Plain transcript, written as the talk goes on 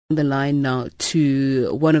The line now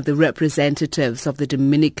to one of the representatives of the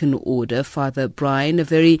Dominican Order, Father Brian. A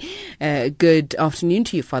very good afternoon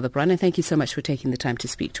to you, Father Brian, and thank you so much for taking the time to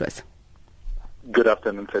speak to us. Good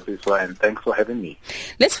afternoon, Tshepiso, and thanks for having me.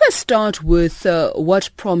 Let's first start with what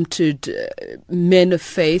prompted men of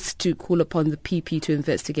faith to call upon the PP to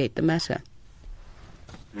investigate the matter.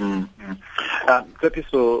 Tshepiso,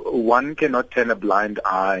 one cannot turn a blind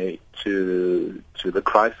eye to the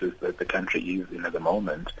crisis that the country is in at the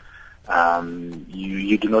moment.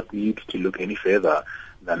 You do not need to look any further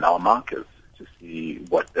than our markets to see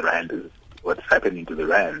what the rand is, what's happening to the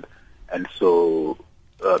rand, and so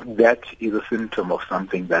that is a symptom of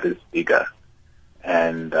something that is bigger.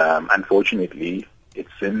 And unfortunately, it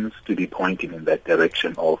seems to be pointing in that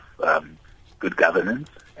direction of good governance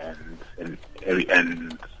and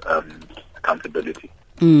accountability.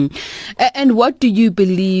 And what do you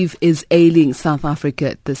believe is ailing South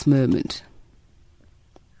Africa at this moment?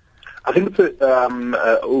 I think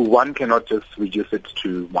one cannot just reduce it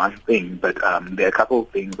to one thing, but there are a couple of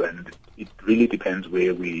things, and it really depends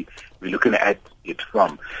where we're looking at it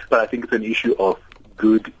from. But I think it's an issue of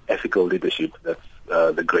good ethical leadership that's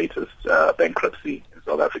the greatest bankruptcy in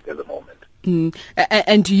South Africa at the moment.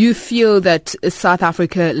 And do you feel that South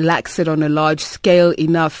Africa lacks it on a large scale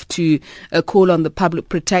enough to call on the public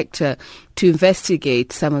protector to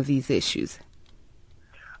investigate some of these issues?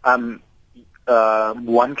 One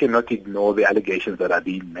cannot ignore the allegations that are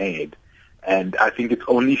being made, and I think it's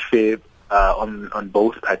only fair on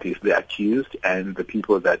both parties, the accused and the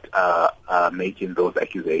people that are making those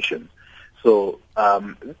accusations. So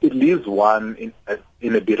it leaves one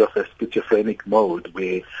in a bit of a schizophrenic mode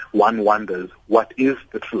where one wonders what is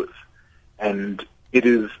the truth, and it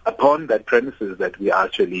is upon that premises that we are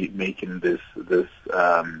actually making this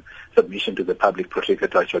submission to the public protector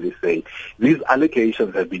to actually say these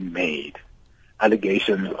allegations have been made.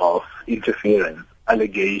 Allegations of interference,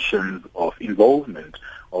 allegations of involvement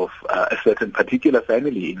of a certain particular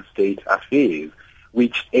family in state affairs,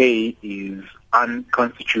 which A, is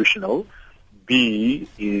unconstitutional, B,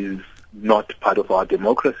 is not part of our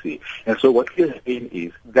democracy. And so what we are saying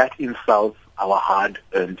is that insults our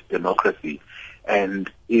hard-earned democracy. And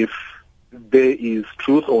if there is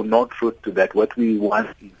truth or not truth to that, what we want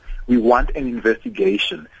is we want an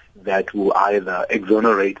investigation that will either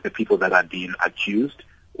exonerate the people that are being accused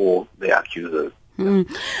or the accusers.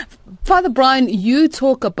 Father Brian, you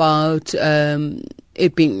talk about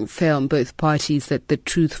it being fair on both parties that the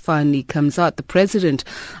truth finally comes out. The President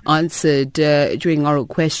answered during oral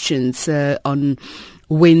questions on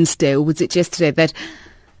Wednesday, or was it yesterday, that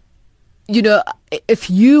if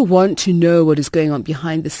you want to know what is going on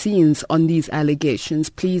behind the scenes on these allegations,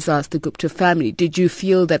 please ask the Gupta family. Did you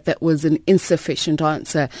feel that that was an insufficient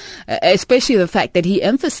answer, especially the fact that he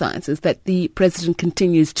emphasizes that the President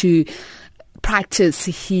continues to practice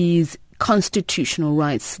his constitutional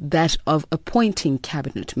rights, that of appointing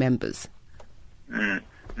cabinet members?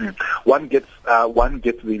 One gets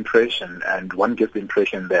the impression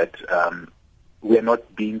that we are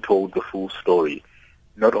not being told the full story.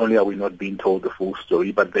 Not only are we not being told the full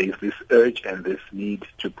story, but there is this urge and this need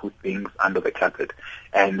to put things under the carpet.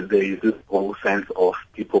 And there is this whole sense of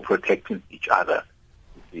people protecting each other,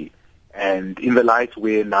 you see. And in the light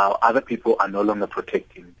where now other people are no longer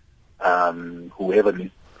protecting whoever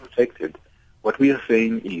needs to be protected, what we are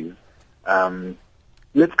saying is,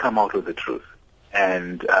 let's come out with the truth.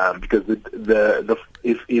 And because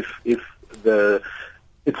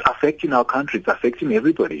it's affecting our country, it's affecting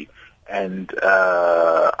everybody. And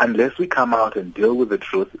unless we come out and deal with the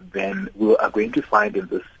truth, then we are going to find in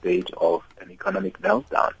this state of an economic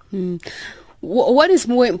meltdown. What is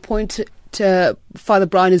more important, Father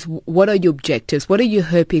Brian, is what are your objectives? What are you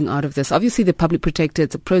hoping out of this? Obviously, the public protector,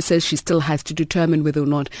 it's a process. She still has to determine whether or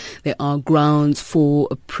not there are grounds for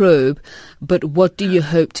a probe. But what do you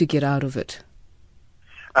hope to get out of it?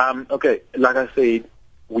 Okay, like I said,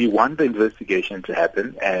 we want the investigation to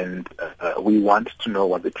happen, and we want to know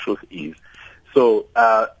what the truth is. So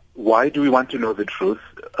why do we want to know the truth?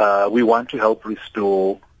 We want to help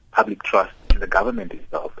restore public trust in the government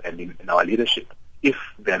itself and in our leadership, if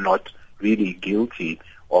they're not really guilty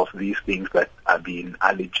of these things that are being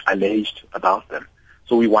alleged about them.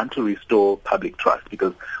 So we want to restore public trust,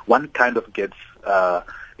 because one kind of gets the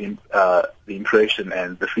impression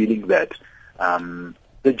and the feeling that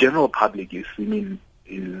the general public is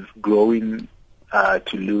growing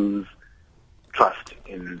to lose trust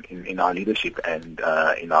in our leadership and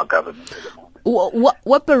in our government at the moment.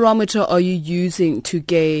 What barometer are you using to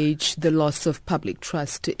gauge the loss of public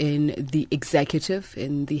trust in the executive,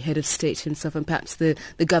 in the head of state himself, and perhaps the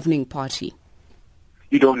governing party?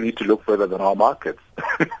 you don't need to look further than our markets.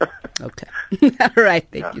 Okay. All right.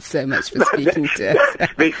 Thank you so much for speaking to us.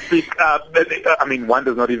 They speak, one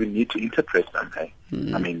does not even need to interpret them. Hey?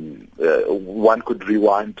 One could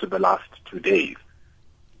rewind to the last 2 days.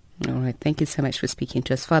 All right. Thank you so much for speaking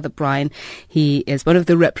to us. Father Brian, he is one of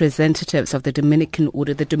the representatives of the Dominican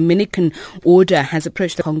Order. The Dominican Order has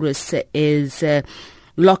approached the Congress, is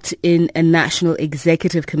locked in a National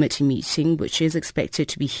Executive Committee meeting, which is expected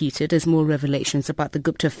to be heated as more revelations about the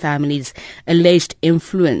Gupta family's alleged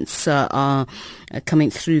influence are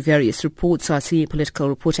coming through various reports. Our senior political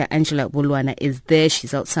reporter Angela Bolwana is there.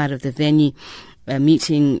 She's outside of the venue.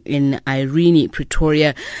 Meeting in Irene,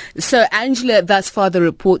 Pretoria. So, Angela, thus far the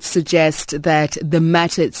reports suggest that the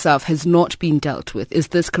matter itself has not been dealt with. Is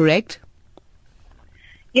this correct?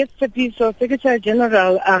 Yes, so Secretary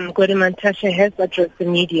General Gwede Mantashe has addressed the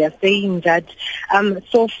media, saying that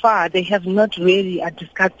so far they have not really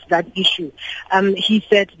discussed that issue. He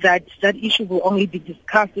said that issue will only be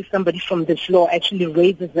discussed if somebody from the floor actually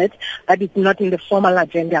raises it, but it's not in the formal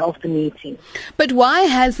agenda of the meeting. But why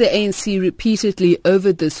has the ANC repeatedly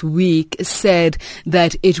over this week said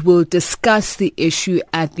that it will discuss the issue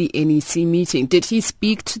at the NEC meeting? Did he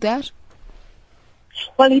speak to that?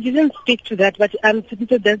 Well, he didn't speak to that, but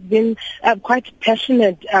there's been quite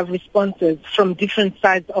passionate responses from different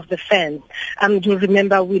sides of the fans. You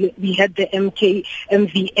remember we had the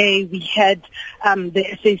MVA, we had the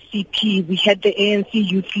SACP, we had the ANC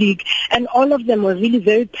Youth League, and all of them were really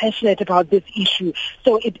very passionate about this issue.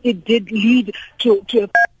 So it did lead to a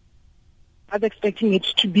I was expecting it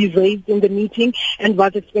to be raised in the meeting and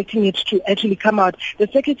was expecting it to actually come out. The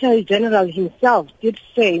Secretary General himself did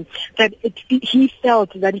say that he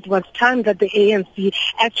felt that it was time that the ANC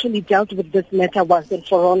actually dealt with this matter once and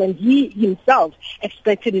for all, and he himself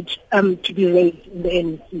expected it to be raised in the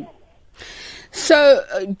NEC. So,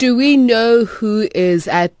 do we know who is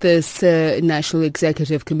at this National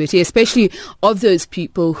Executive Committee, especially of those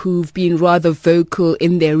people who've been rather vocal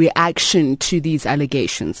in their reaction to these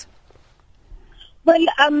allegations?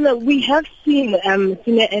 Well, we have seen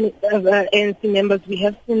senior ANC members. We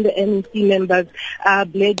have seen the NEC members.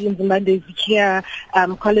 Blade Nzimande is here.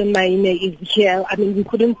 Colin Maine is here. I mean, we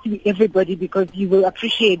couldn't see everybody because you will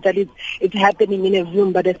appreciate that it's happening in a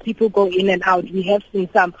room. But as people go in and out, we have seen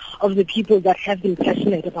some of the people that have been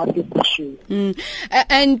passionate about this issue.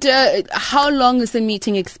 And how long is the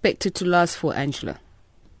meeting expected to last for, Angela?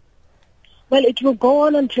 Well, it will go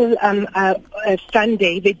on until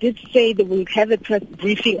Sunday. They did say they will have a press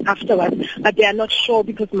briefing afterwards, but they are not sure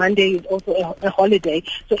because Monday is also a holiday.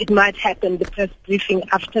 So it might happen, the press briefing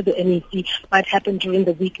after the NEC might happen during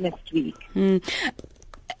the week next week.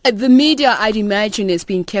 The media, I'd imagine, is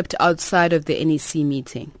being kept outside of the NEC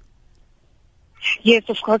meeting. Yes,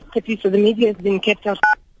 of course, so the media has been kept out.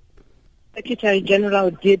 Secretary General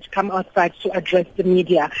did come outside to address the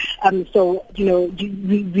media, so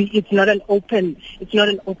it's not an open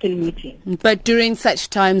meeting. But during such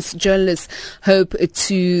times, journalists hope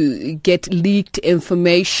to get leaked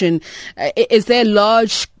information. Is there a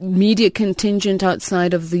large media contingent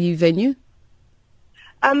outside of the venue?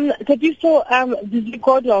 Zizi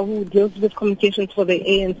Kodwa, who deals with communications for the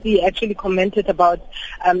ANC, actually commented about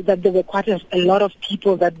that there were quite a lot of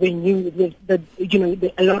people that were new,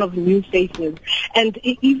 a lot of new faces, and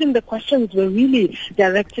even the questions were really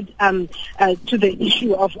directed to the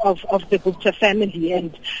issue of the Gupta family,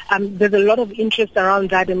 and there's a lot of interest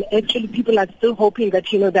around that, and actually people are still hoping that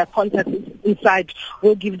their contacts inside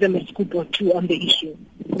will give them a scoop or two on the issue.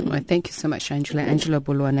 Well, thank you so much, Angela. Angela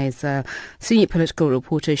Bolwana is a senior political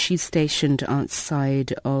reporter. She's stationed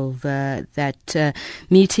outside of that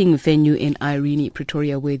meeting venue in Irene,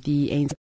 Pretoria, where the ANC